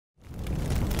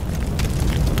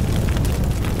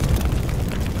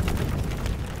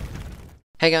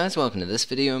Hey guys, welcome to this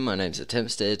video. My name's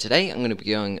Vertices. Today I'm going to be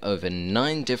going over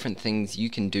 9 different things you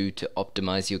can do to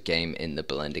optimize your game in the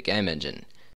Blender game engine.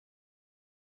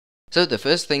 So the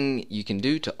first thing you can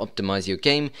do to optimize your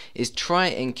game is try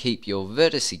and keep your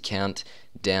vertice count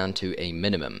down to a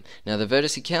minimum. Now the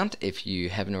vertice count, if you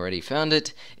haven't already found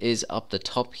it, is up the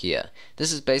top here.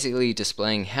 This is basically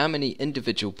displaying how many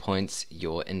individual points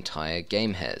your entire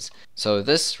game has. So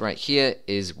this right here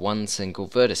is one single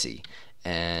vertice,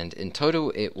 and in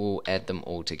total it will add them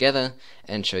all together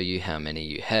and show you how many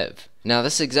you have. Now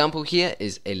this example here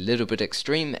is a little bit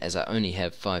extreme as I only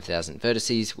have 5,000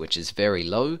 vertices, which is very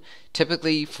low.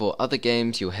 Typically for other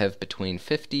games you'll have between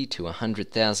 50 to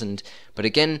 100,000, but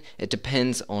again it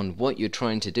depends on what you're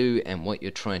trying to do and what you're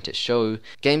trying to show.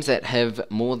 Games that have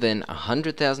more than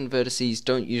 100,000 vertices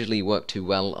don't usually work too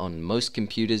well on most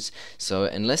computers, so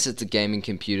unless it's a gaming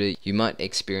computer you might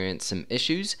experience some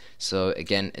issues. So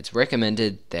again, it's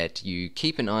recommended that you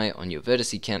keep an eye on your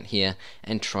vertice count here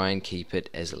and try and keep it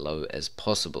as low as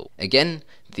possible. Again,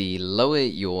 the lower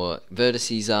your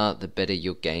vertices are, the better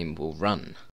your game will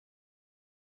run.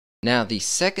 Now the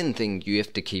second thing you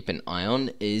have to keep an eye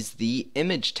on is the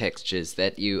image textures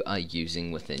that you are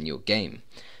using within your game.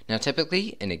 Now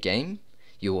typically in a game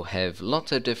you will have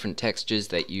lots of different textures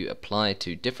that you apply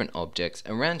to different objects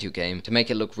around your game to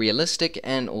make it look realistic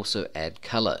and also add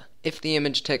color. If the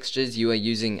image textures you are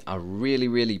using are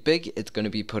really big, it's going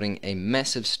to be putting a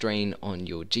massive strain on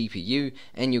your GPU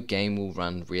and your game will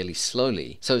run really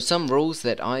slowly. So some rules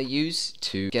that I use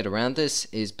to get around this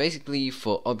is basically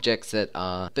for objects that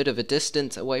are a bit of a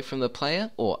distance away from the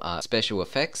player or are special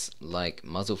effects like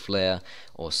muzzle flare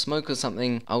or smoke or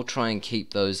something, I'll try and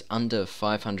keep those under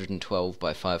 512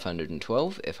 by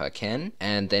 512 if I can.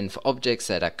 And then for objects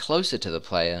that are closer to the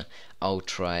player, I'll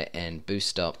try and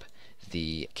boost up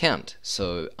the count,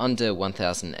 so under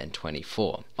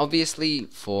 1024. Obviously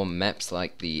for maps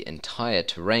like the entire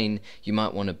terrain you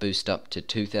might want to boost up to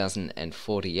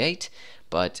 2048,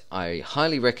 but I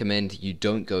highly recommend you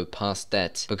don't go past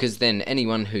that because then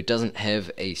anyone who doesn't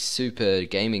have a super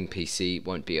gaming PC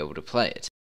won't be able to play it.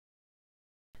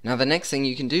 Now the next thing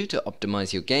you can do to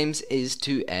optimize your games is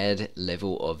to add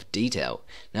level of detail.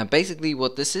 Now basically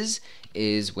what this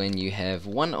is when you have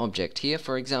one object here,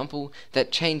 for example,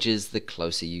 that changes the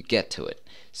closer you get to it.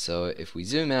 So if we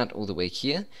zoom out all the way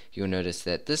here, you'll notice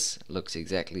that this looks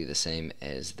exactly the same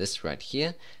as this right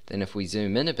here. Then if we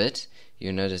zoom in a bit,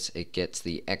 you'll notice it gets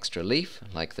the extra leaf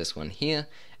like this one here,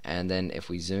 and then if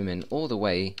we zoom in all the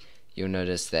way, you'll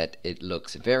notice that it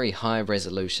looks very high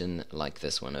resolution like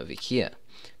this one over here.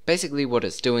 Basically what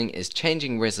it's doing is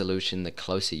changing resolution the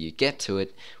closer you get to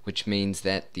it, which means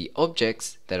that the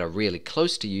objects that are really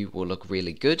close to you will look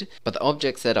really good, but the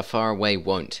objects that are far away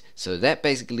won't. So that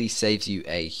basically saves you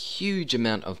a huge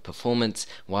amount of performance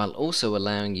while also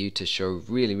allowing you to show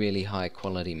really high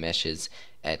quality meshes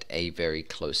at a very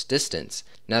close distance.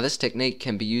 Now this technique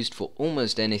can be used for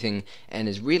almost anything and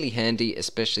is really handy,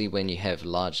 especially when you have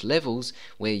large levels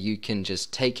where you can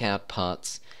just take out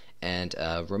parts and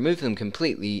remove them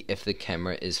completely if the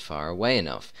camera is far away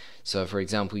enough. So for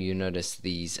example, you notice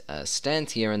these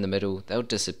stands here in the middle, they'll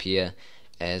disappear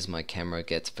as my camera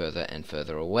gets further and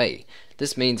further away.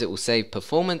 This means it will save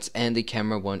performance and the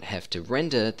camera won't have to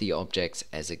render the objects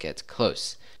as it gets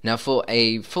close. Now for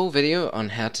a full video on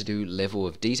how to do level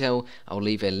of detail, I'll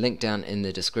leave a link down in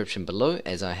the description below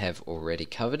as I have already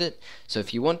covered it. So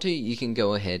if you want to, you can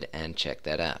go ahead and check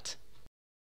that out.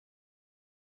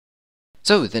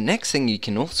 So the next thing you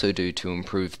can also do to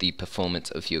improve the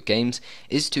performance of your games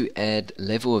is to add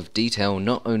level of detail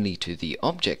not only to the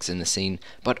objects in the scene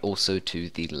but also to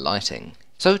the lighting.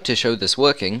 So to show this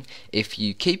working, if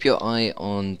you keep your eye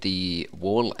on the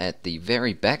wall at the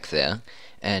very back there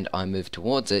and I move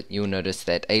towards it, you'll notice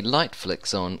that a light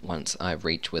flicks on once I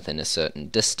reach within a certain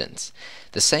distance.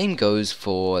 The same goes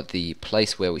for the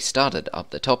place where we started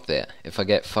up the top there. If I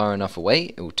get far enough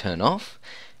away, it will turn off.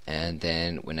 And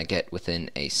then when I get within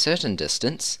a certain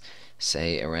distance,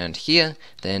 say around here,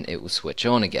 then it will switch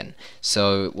on again.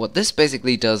 So what this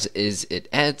basically does is it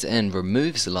adds and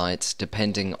removes lights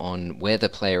depending on where the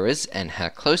player is and how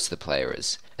close the player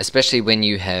is. Especially when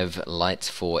you have lights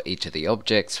for each of the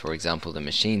objects, for example the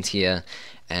machines here,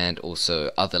 and also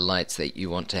other lights that you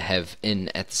want to have in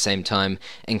at the same time.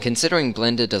 And considering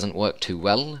Blender doesn't work too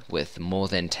well with more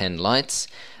than 10 lights,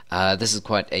 this is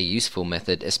quite a useful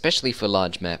method, especially for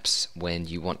large maps when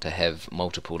you want to have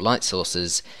multiple light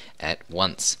sources at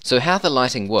once. So how the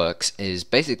lighting works is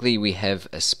basically we have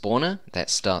a spawner that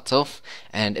starts off,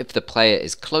 and if the player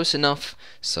is close enough,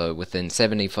 so within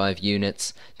 75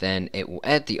 units, then it will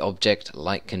add the object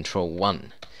light control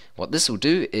 1. What this will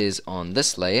do is on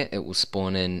this layer it will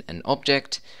spawn in an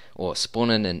object, or spawn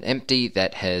in an empty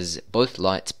that has both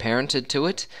lights parented to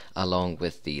it along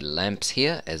with the lamps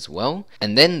here as well,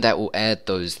 and then that will add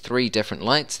those 3 different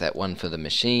lights, that one for the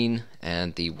machine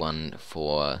and the one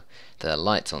for the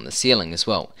lights on the ceiling as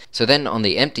well. So then on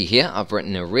the empty here I've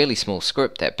written a really small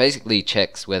script that basically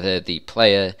checks whether the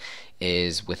player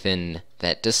is within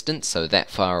that distance, so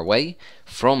that far away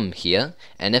from here,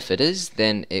 and if it is,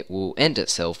 then it will end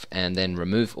itself and then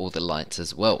remove all the lights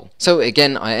as well. So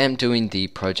again, I am doing the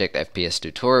Project FPS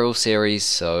tutorial series,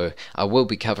 so I will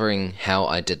be covering how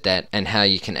I did that and how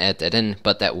you can add that in,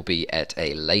 but that will be at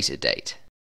a later date.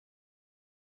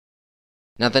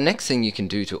 Now the next thing you can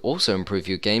do to also improve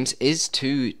your games is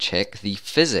to check the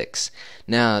physics.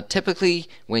 Now typically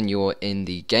when you're in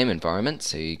the game environment,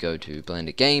 so you go to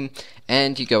Blender Game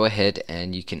and you go ahead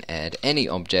and you can add any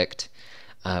object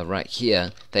right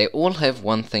here, they all have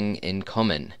one thing in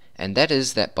common, and that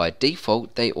is that by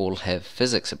default they all have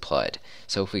physics applied.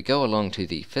 So if we go along to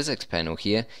the physics panel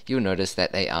here, you'll notice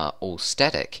that they are all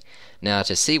static. Now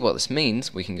to see what this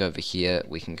means, we can go over here,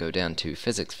 we can go down to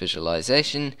Physics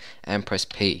Visualization and press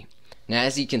P. Now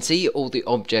as you can see, all the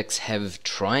objects have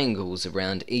triangles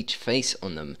around each face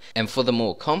on them, and for the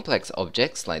more complex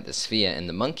objects like the sphere and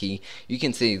the monkey, you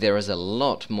can see there is a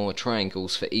lot more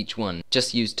triangles for each one,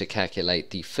 just used to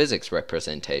calculate the physics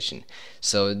representation.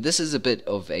 So this is a bit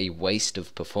of a waste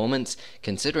of performance,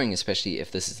 considering especially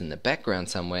if this is in the background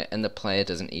somewhere and the player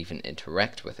doesn't even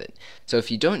interact with it. So if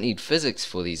you don't need physics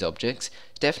for these objects,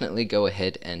 definitely go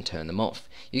ahead and turn them off.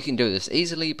 You can do this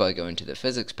easily by going to the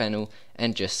physics panel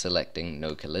and just selecting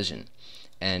no collision.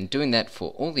 And doing that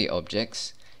for all the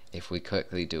objects, if we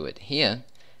quickly do it here,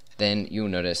 then you'll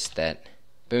notice that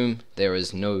boom, there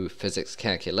is no physics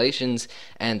calculations,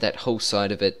 and that whole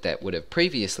side of it that would have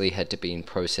previously had to be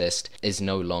processed is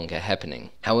no longer happening.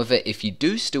 However, if you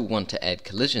do still want to add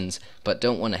collisions but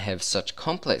don't want to have such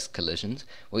complex collisions,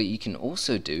 what you can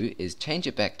also do is change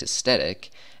it back to static,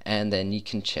 and then you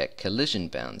can check collision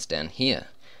bounds down here.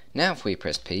 Now if we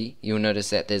press P, you'll notice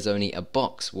that there's only a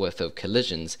box worth of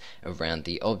collisions around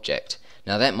the object.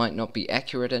 Now that might not be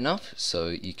accurate enough, so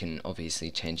you can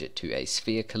obviously change it to a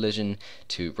sphere collision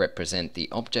to represent the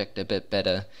object a bit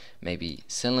better, maybe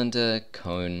cylinder,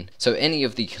 cone. So any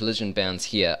of the collision bounds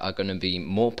here are going to be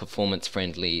more performance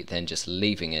friendly than just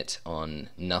leaving it on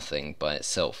nothing by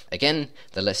itself. Again,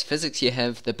 the less physics you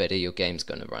have, the better your game's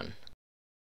going to run.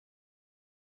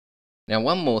 Now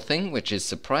one more thing, which is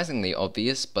surprisingly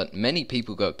obvious but many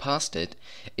people go past it,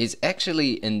 is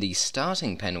actually in the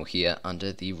starting panel here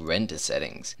under the render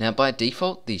settings. Now by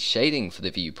default the shading for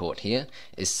the viewport here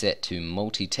is set to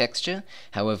multi-texture,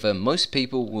 however most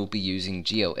people will be using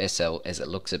GLSL as it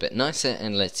looks a bit nicer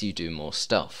and lets you do more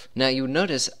stuff. Now you'll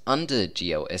notice under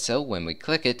GLSL when we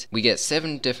click it, we get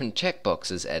 7 different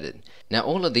checkboxes added. Now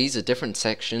all of these are different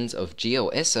sections of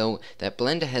GLSL that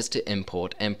Blender has to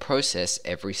import and process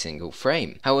every single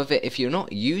frame. However, if you're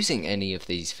not using any of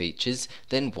these features,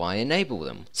 then why enable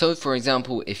them? So for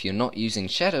example, if you're not using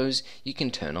shadows, you can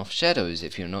turn off shadows.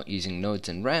 If you're not using nodes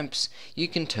and ramps, you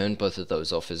can turn both of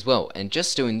those off as well. And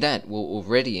just doing that will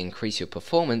already increase your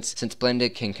performance, since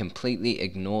Blender can completely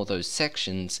ignore those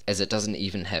sections as it doesn't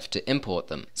even have to import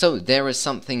them. So there is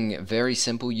something very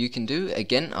simple you can do.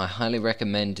 Again, I highly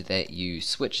recommend that you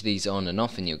switch these on and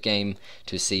off in your game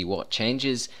to see what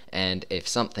changes, and if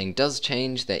something does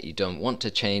change that you don't want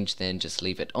to change, then just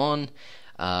leave it on.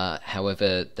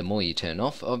 However, the more you turn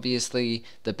off, obviously,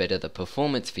 the better the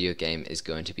performance for your game is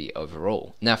going to be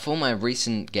overall. Now for my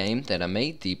recent game that I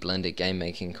made, the Blender Game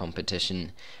Making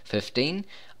Competition 15,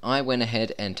 I went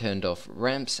ahead and turned off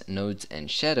ramps, nodes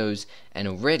and shadows, and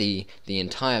already the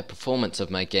entire performance of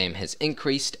my game has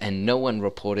increased and no one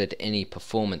reported any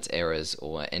performance errors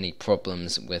or any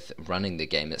problems with running the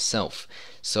game itself.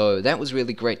 So that was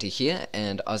really great to hear,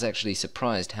 and I was actually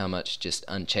surprised how much just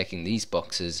unchecking these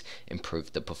boxes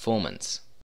improved the performance.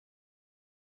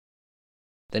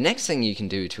 The next thing you can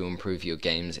do to improve your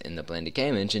games in the Blender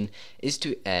game engine is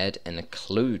to add an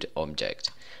Occlude object.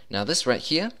 Now this right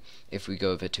here, if we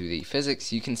go over to the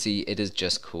physics, you can see it is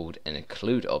just called an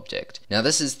Occlude object. Now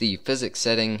this is the physics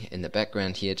setting in the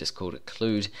background here, just called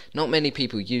Occlude. Not many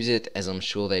people use it, as I'm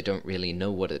sure they don't really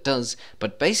know what it does,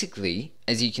 but basically,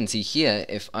 as you can see here,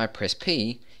 if I press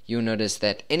P, you'll notice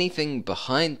that anything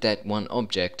behind that one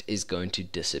object is going to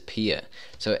disappear.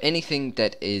 So anything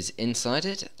that is inside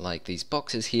it, like these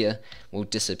boxes here, will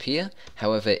disappear.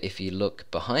 However, if you look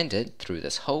behind it through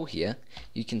this hole here,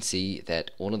 you can see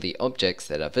that all of the objects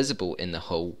that are visible in the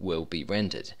hole will be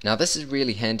rendered. Now this is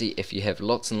really handy if you have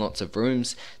lots and lots of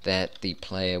rooms that the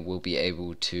player will be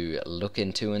able to look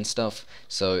into and stuff.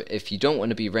 So if you don't want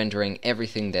to be rendering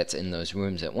everything that's in those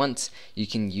rooms at once, you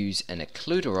can use an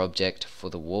occluder object for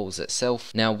the walls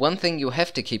itself. Now one thing you'll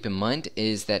have to keep in mind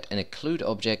is that an occlude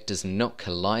object does not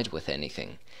collide with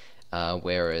anything.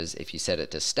 Whereas if you set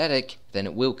it to static, then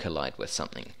it will collide with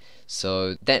something.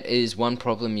 So that is one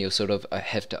problem you'll sort of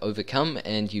have to overcome,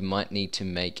 and you might need to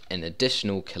make an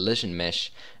additional collision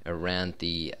mesh around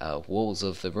the walls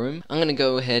of the room. I'm going to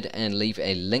go ahead and leave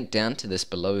a link down to this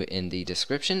below in the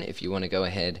description if you want to go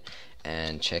ahead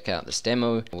and check out this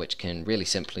demo, which can really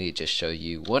simply just show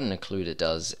you what an occluder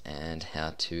does and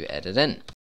how to add it in.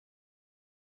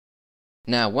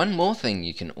 Now one more thing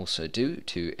you can also do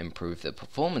to improve the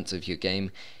performance of your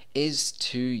game is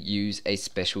to use a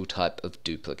special type of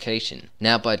duplication.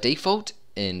 Now by default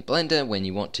in Blender, when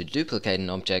you want to duplicate an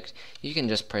object, you can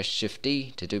just press Shift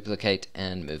D to duplicate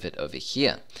and move it over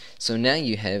here. So now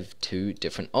you have two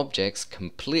different objects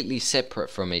completely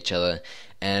separate from each other,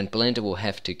 and Blender will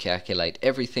have to calculate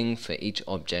everything for each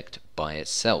object by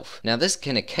itself. Now this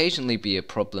can occasionally be a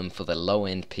problem for the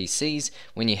low-end PCs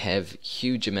when you have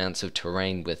huge amounts of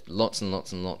terrain with lots and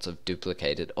lots and lots of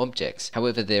duplicated objects.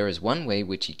 However, there is one way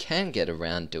which you can get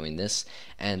around doing this,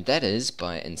 and that is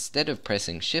by, instead of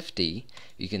pressing Shift D,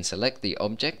 you can select the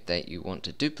object that you want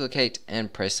to duplicate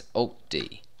and press Alt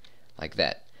D, like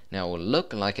that. Now it will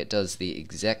look like it does the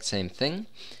exact same thing,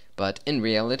 but in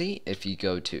reality, if you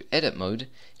go to edit mode,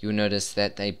 you'll notice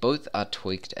that they both are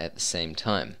tweaked at the same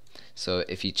time. So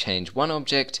if you change one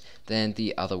object, then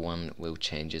the other one will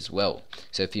change as well.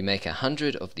 So if you make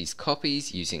 100 of these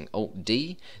copies using Alt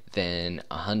D, then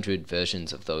 100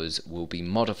 versions of those will be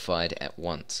modified at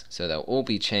once. So they'll all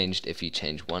be changed if you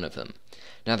change one of them.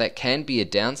 Now that can be a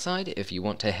downside if you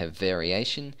want to have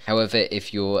variation. However,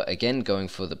 if you're again going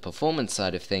for the performance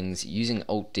side of things, using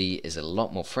Alt D is a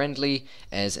lot more friendly,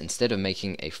 as instead of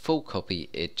making a full copy,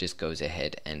 it just goes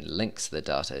ahead and links the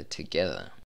data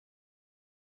together.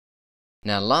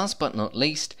 Now last but not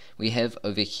least, we have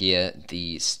over here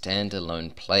the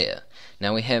standalone player.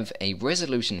 Now we have a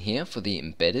resolution here for the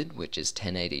embedded, which is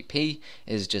 1080p,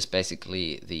 is just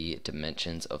basically the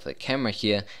dimensions of the camera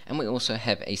here, and we also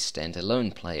have a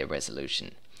standalone player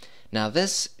resolution. Now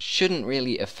this shouldn't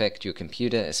really affect your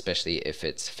computer, especially if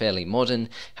it's fairly modern.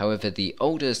 However, the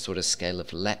older sort of scale of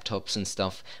laptops and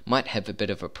stuff might have a bit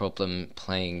of a problem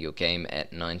playing your game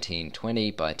at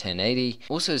 1920 by 1080.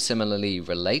 Also similarly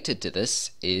related to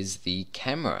this is the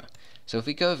camera. So if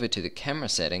we go over to the camera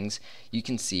settings, you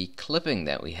can see clipping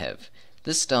that we have.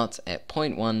 This starts at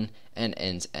 0.1 and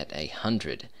ends at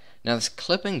 100. Now this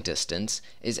clipping distance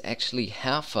is actually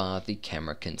how far the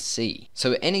camera can see.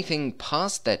 So anything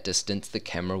past that distance the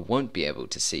camera won't be able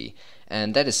to see,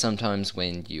 and that is sometimes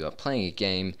when you are playing a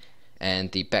game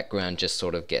and the background just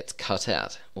sort of gets cut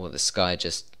out, or the sky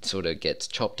just sort of gets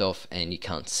chopped off and you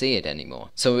can't see it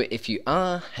anymore. So if you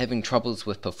are having troubles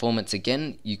with performance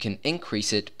again, you can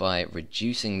increase it by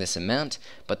reducing this amount,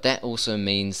 but that also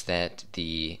means that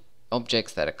the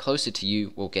objects that are closer to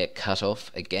you will get cut off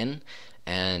again,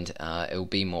 and it will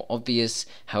be more obvious.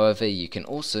 However, you can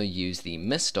also use the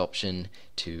mist option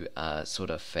to sort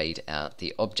of fade out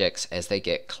the objects as they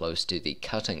get close to the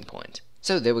cutting point.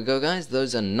 So there we go guys,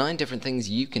 those are 9 different things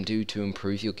you can do to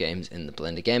improve your games in the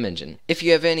Blender game engine. If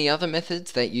you have any other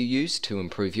methods that you use to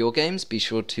improve your games, be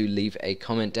sure to leave a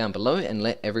comment down below and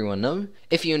let everyone know.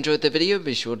 If you enjoyed the video,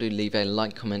 be sure to leave a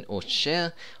like, comment or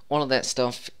share. All of that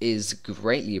stuff is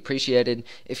greatly appreciated.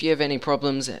 If you have any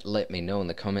problems, let me know in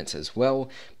the comments as well.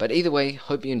 But either way,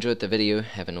 hope you enjoyed the video,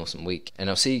 have an awesome week, and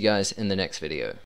I'll see you guys in the next video.